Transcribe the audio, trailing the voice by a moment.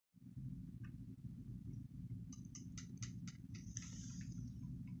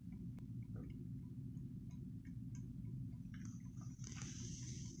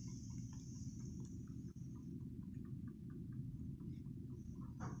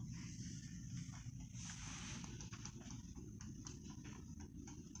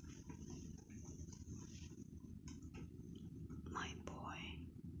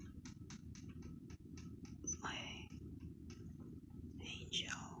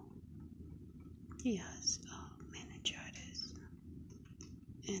He has meningitis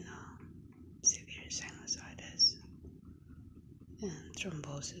and severe sinusitis and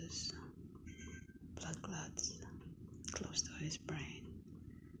thrombosis, blood clots close to his brain.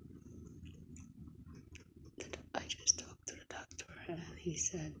 I just talked to the doctor and he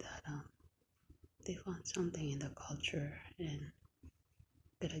said that they found something in the culture and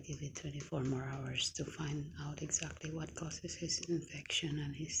gotta give it 24 more hours to find out exactly what causes his infection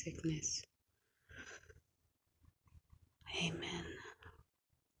and his sickness. Amen.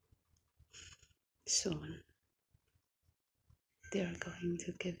 Soon they are going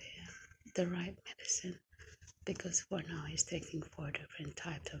to give him the right medicine because for now he's taking 4 different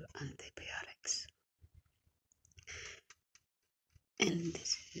types of antibiotics. And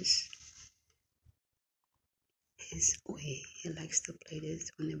this is his way. He likes to play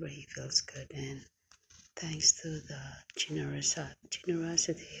this whenever he feels good, and thanks to the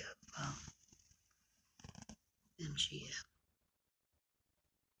generosity of MGM.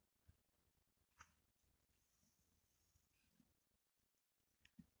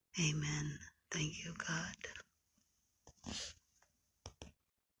 Amen. Thank you, God.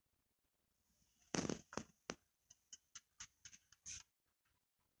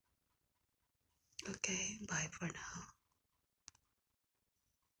 Okay, bye for now.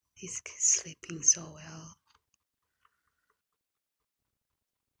 He's sleeping so well.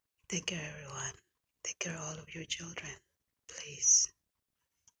 Take care, everyone. Take care of all of your children, please.